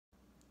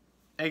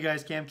Hey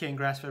guys, Cam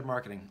Grassfed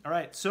Marketing. All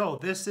right, so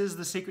this is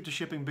the secret to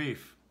shipping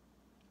beef.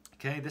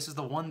 Okay, this is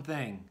the one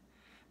thing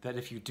that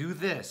if you do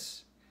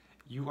this,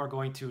 you are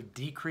going to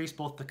decrease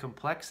both the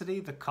complexity,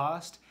 the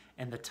cost,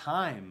 and the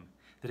time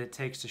that it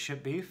takes to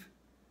ship beef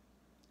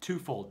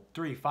twofold,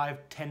 3, 5,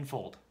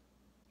 10-fold.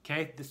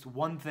 Okay, this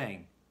one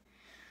thing.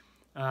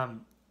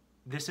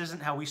 This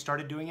isn't how we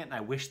started doing it, and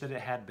I wish that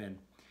it had been.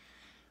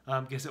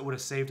 Because it would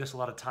have saved us a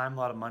lot of time, a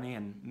lot of money,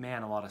 and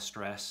man, a lot of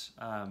stress.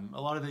 A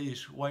lot of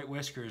these white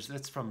whiskers,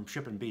 that's from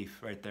shipping beef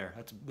right there.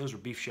 Those are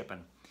beef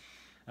shipping.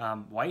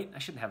 White, I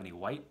shouldn't have any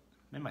white.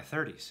 I'm in my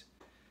 30s.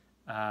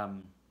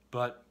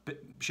 But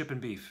shipping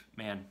beef,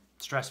 man,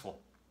 stressful.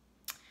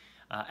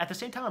 At the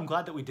same time, I'm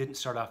glad that we didn't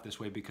start off this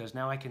way, because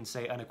now I can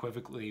say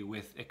unequivocally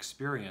with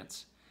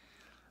experience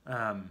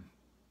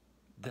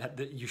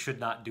that you should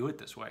not do it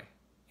this way.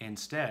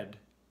 Instead,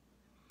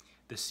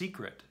 the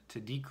secret to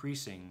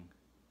decreasing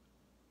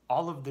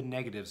all of the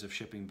negatives of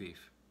shipping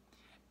beef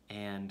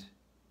and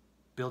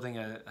building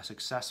a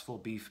successful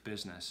beef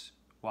business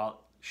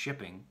while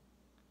shipping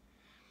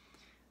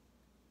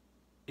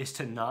is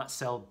to not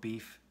sell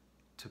beef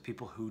to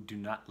people who do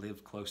not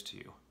live close to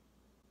you.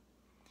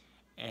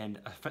 And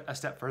a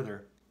step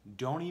further,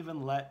 don't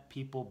even let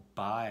people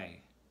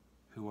buy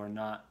who are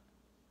not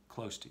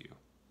close to you.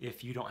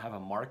 If you don't have a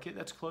market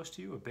that's close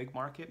to you, a big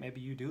market,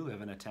 maybe you do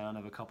live in a town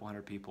of a couple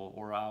hundred people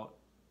or out,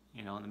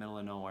 in the middle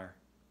of nowhere,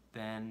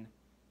 then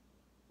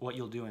what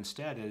you'll do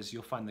instead is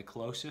you'll find the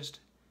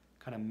closest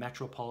kind of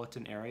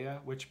metropolitan area,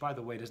 which by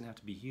the way doesn't have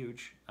to be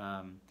huge.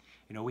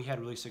 We had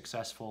really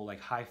successful like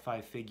high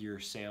 5-figure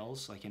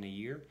sales like in a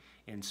year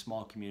in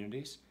small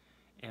communities.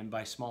 And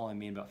by small, I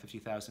mean about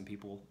 50,000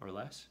 people or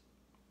less.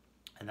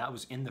 And that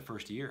was in the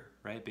first year,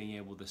 right? Being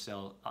able to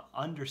sell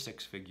under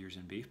 6 figures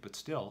in beef, but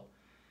still,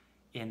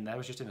 that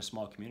was just in a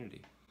small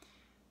community.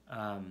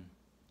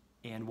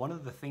 And one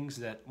of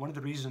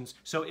the reasons,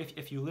 so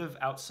if you live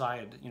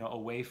outside,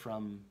 away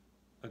from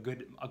a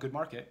good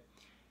market,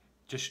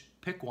 just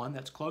pick one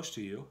that's close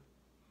to you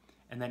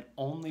and then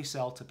only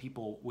sell to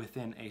people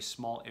within a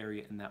small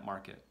area in that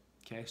market.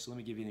 Okay, so let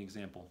me give you an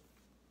example.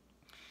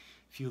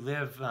 If you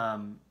live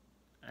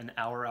an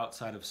hour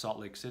outside of Salt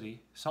Lake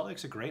City, Salt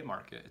Lake's a great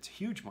market. It's a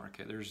huge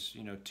market. There's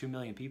 2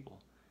 million people.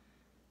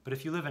 But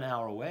if you live an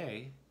hour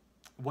away,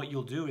 what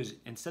you'll do is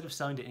instead of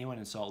selling to anyone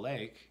in Salt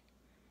Lake,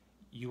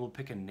 you will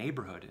pick a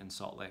neighborhood in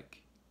Salt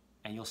Lake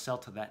and you'll sell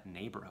to that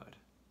neighborhood.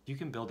 You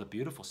can build a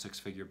beautiful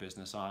 6-figure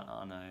business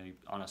on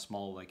a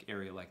small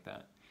area like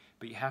that,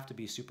 but you have to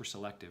be super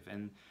selective.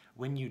 And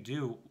when you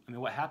do,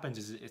 what happens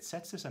is it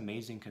sets this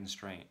amazing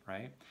constraint,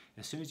 right?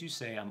 As soon as you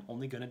say, I'm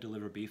only going to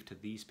deliver beef to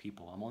these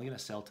people, I'm only going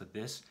to sell to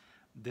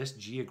this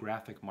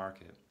geographic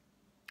market,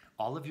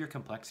 all of your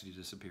complexity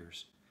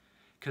disappears.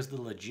 Because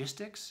the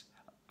logistics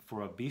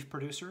for a beef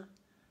producer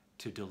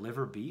to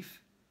deliver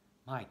beef,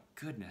 my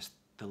goodness,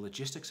 the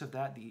logistics of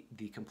that,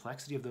 the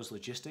complexity of those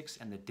logistics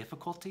and the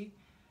difficulty,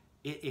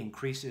 it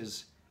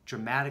increases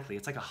dramatically.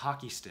 It's like a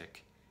hockey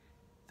stick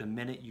the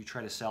minute you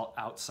try to sell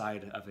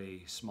outside of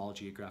a small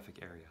geographic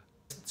area.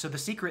 So the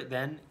secret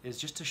then is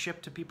just to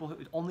ship to people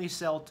only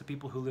sell to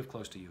people who live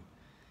close to you.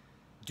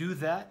 Do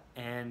that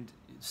and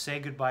say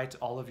goodbye to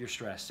all of your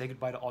stress. Say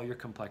goodbye to all your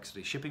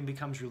complexity. Shipping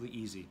becomes really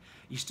easy.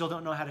 You still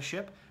don't know how to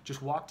ship?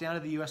 Just walk down to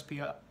the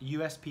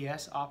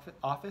USPS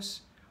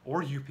office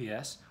or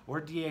UPS or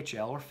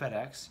DHL or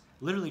FedEx.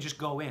 Literally just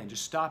go in,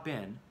 just stop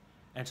in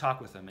and talk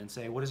with them and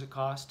say, what does it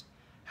cost?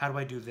 How do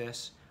I do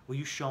this? Will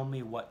you show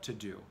me what to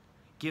do?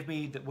 Give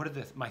me what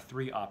are my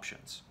 3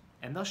 options?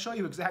 And they'll show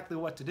you exactly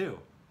what to do.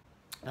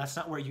 That's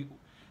not where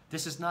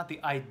this is not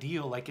the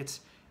ideal,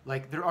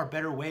 there are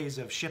better ways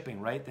of shipping,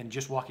 right, than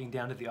just walking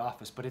down to the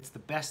office, but it's the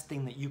best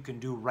thing that you can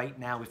do right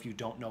now if you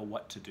don't know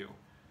what to do,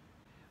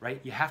 right?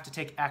 You have to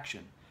take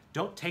action.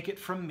 Don't take it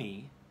from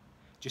me,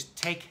 just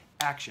take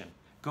action.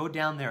 Go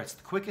down there. It's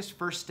the quickest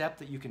first step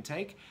that you can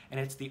take, and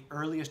it's the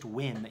earliest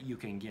win that you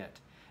can get.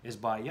 You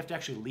have to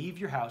actually leave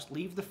your house,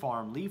 leave the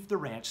farm, leave the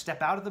ranch,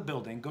 step out of the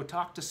building, go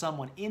talk to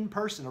someone in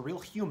person, a real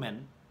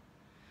human,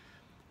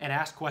 and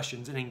ask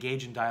questions and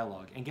engage in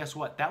dialogue. And guess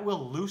what? That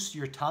will loose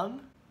your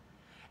tongue.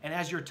 And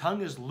as your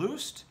tongue is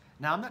loosed,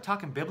 now I'm not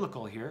talking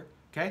biblical here,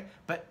 okay?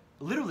 But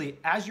literally,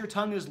 as your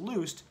tongue is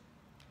loosed,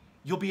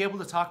 you'll be able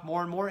to talk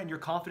more and more and your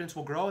confidence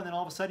will grow. And then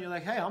all of a sudden you're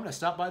like, hey, I'm gonna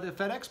stop by the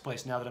FedEx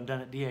place now that I'm done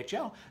at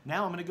DHL.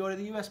 Now I'm gonna go to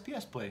the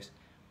USPS place.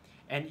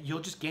 And you'll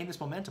just gain this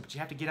momentum, but you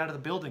have to get out of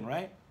the building,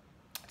 right?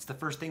 It's the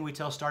first thing we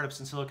tell startups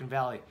in Silicon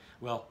Valley.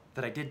 Well,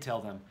 that I did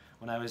tell them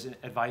when I was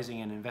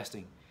advising and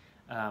investing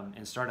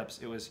in startups.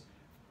 It was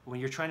when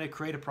you're trying to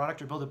create a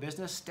product or build a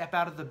business, step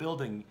out of the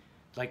building.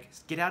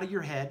 Get out of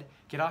your head,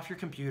 get off your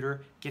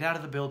computer, get out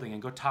of the building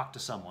and go talk to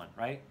someone,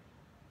 right?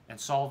 And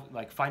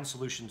find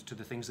solutions to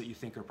the things that you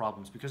think are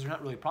problems, because they're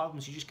not really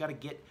problems. You just got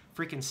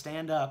to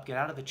stand up, get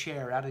out of the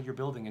chair, out of your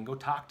building and go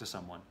talk to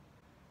someone,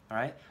 all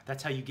right?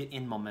 That's how you get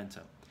in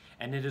momentum.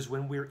 And it is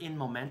when we're in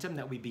momentum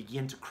that we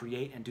begin to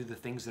create and do the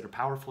things that are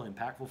powerful and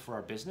impactful for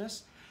our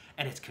business.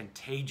 And it's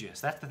contagious.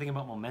 That's the thing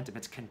about momentum.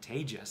 It's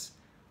contagious.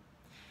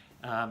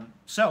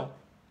 So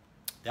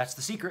that's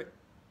the secret.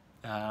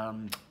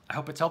 I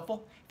hope it's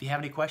helpful. If you have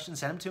any questions,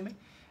 send them to me.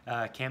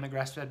 Cam at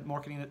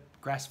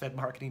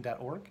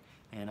grassfedmarketing.org,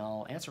 and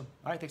I'll answer them.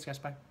 All right, thanks, guys.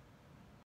 Bye.